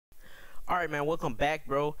Alright man, welcome back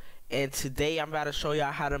bro, and today I'm about to show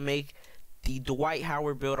y'all how to make the Dwight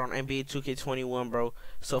Howard build on Nba2k21 bro.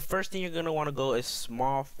 So first thing you're gonna want to go is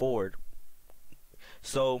small forward.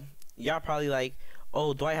 So y'all probably like,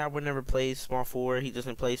 oh, Dwight Howard never plays small forward, he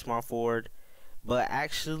doesn't play small forward. But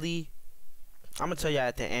actually I'm gonna tell you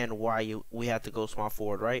at the end why we have to go small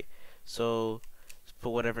forward, right? So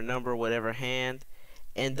put whatever number, whatever hand,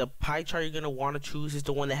 and the pie chart you're gonna want to choose is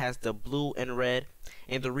the one that has the blue and red.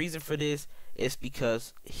 And the reason for this is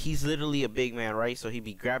because he's literally a big man, right? So he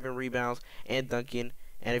be grabbing rebounds and dunking.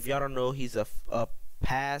 And if y'all don't know, he's a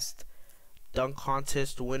past dunk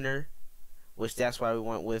contest winner, which that's why we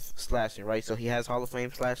went with slashing, right? So he has Hall of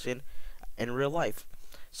Fame slashing in real life.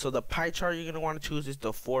 So the pie chart you're gonna want to choose is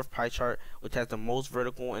the fourth pie chart, which has the most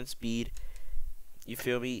vertical and speed. You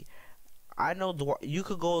feel me? I know you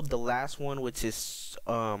could go the last one, which is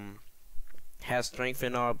has strength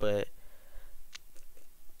and all, but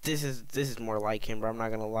this is more like him, bro. I'm not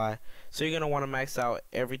gonna lie. So you're gonna want to max out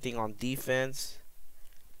everything on defense,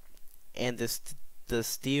 and the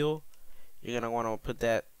steal you're gonna want to put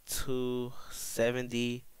that to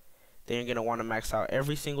 70. Then you're gonna want to max out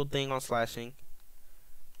every single thing on slashing.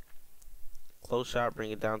 Close shot, bring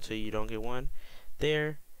it down till you don't get one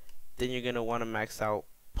there. Then you're gonna want to max out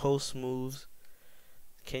post moves.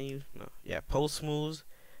 Can you? No. Yeah, post moves.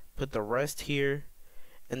 Put the rest here.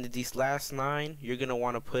 And then these last 9, you're gonna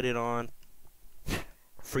want to put it on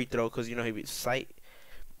free throw, because you know he be sight.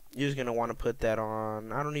 You're just gonna want to put that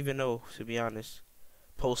on, I don't even know, to be honest,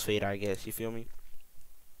 post fade, I guess. You feel me?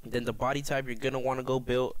 Then the body type you're gonna want to go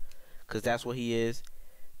built, because that's what he is.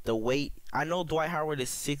 The weight, I know Dwight Howard is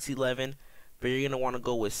 6'11", but you're gonna want to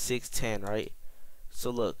go with 6'10", right? So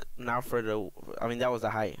look, now for the, I mean that was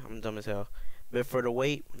the height, I'm dumb as hell. But for the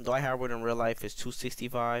weight, Dwight Howard in real life is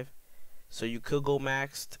 265. So you could go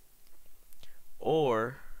maxed,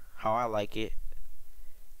 or how I like it,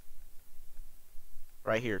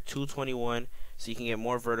 right here, 221, so you can get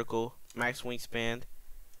more vertical, max wingspan,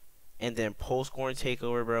 and then post scoring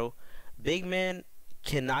takeover, bro. Big man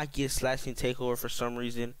cannot get slashing takeover for some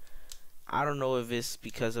reason. I don't know if it's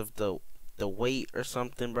because of the weight or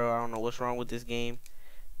something, bro. I don't know what's wrong with this game,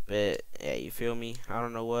 but yeah, you feel me? I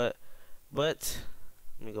don't know what, but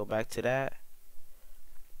let me go back to that.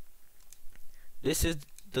 This is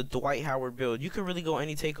the Dwight Howard build. You can really go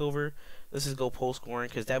any takeover. Let's just go post scoring,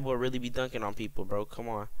 because that will really be dunking on people, bro. Come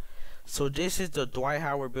on. So this is the Dwight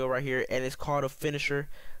Howard build right here, and it's called a finisher.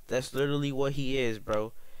 That's literally what he is,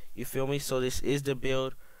 bro. You feel me? So this is the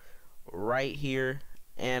build right here.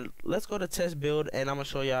 And let's go to test build, and I'm going to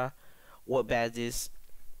show y'all what badges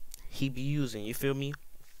he be using. You feel me?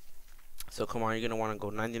 So come on, you're going to want to go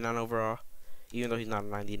 99 overall, even though he's not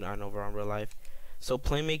 99 overall in real life. So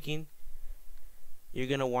playmaking, you're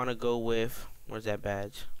gonna want to go with, where's that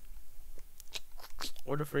badge?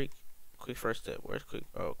 Where the freak? Quick first step. Where's quick?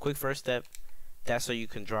 Oh, quick first step. That's so you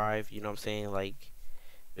can drive. You know what I'm saying? Like,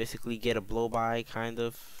 basically get a blow by, kind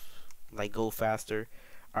of, like go faster.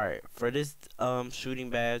 All right. For this shooting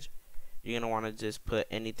badge, you're gonna want to just put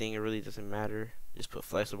anything. It really doesn't matter. Just put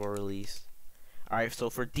flexible release. All right. So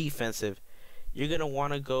for defensive, you're gonna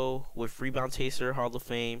want to go with rebound chaser, Hall of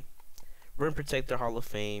Fame, rim protector, Hall of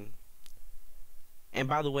Fame. And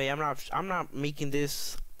by the way, I'm not making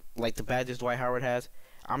this like the badges Dwight Howard has.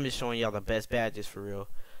 I'm just showing y'all the best badges for real.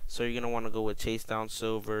 So you're gonna want to go with chase down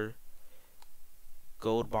silver,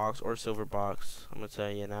 gold box, or silver box. I'm gonna tell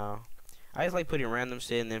you now. I just like putting random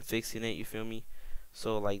shit and then fixing it. You feel me?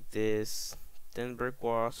 So like this, then brick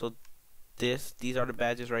wall. So these are the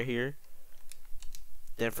badges right here.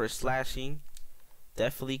 Then for slashing,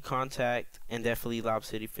 definitely contact and definitely lob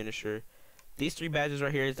city finisher. These 3 badges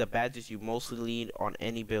right here is the badges you mostly need on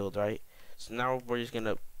any build, right? So now we're just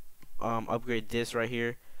gonna upgrade this right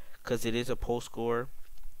here, because it is a post score.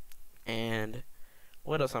 And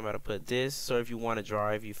what else I'm about to put? This, so if you want to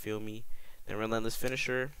drive, you feel me? Then relentless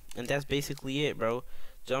finisher, and that's basically it, bro.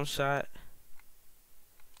 Jump shot.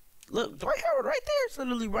 Look, Dwight Howard right there. It's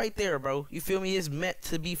literally right there, bro. You feel me? It's meant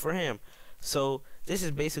to be for him. So this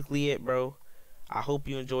is basically it, bro. I hope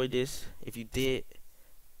you enjoyed this. If you did,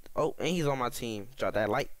 oh, and he's on my team. Drop that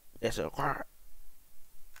like. That's a car.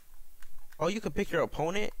 Oh, you can pick your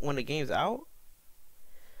opponent when the game's out?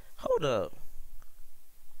 Hold up.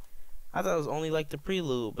 I thought it was only like the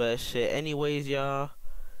prelude, but shit. Anyways, y'all,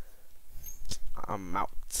 I'm out.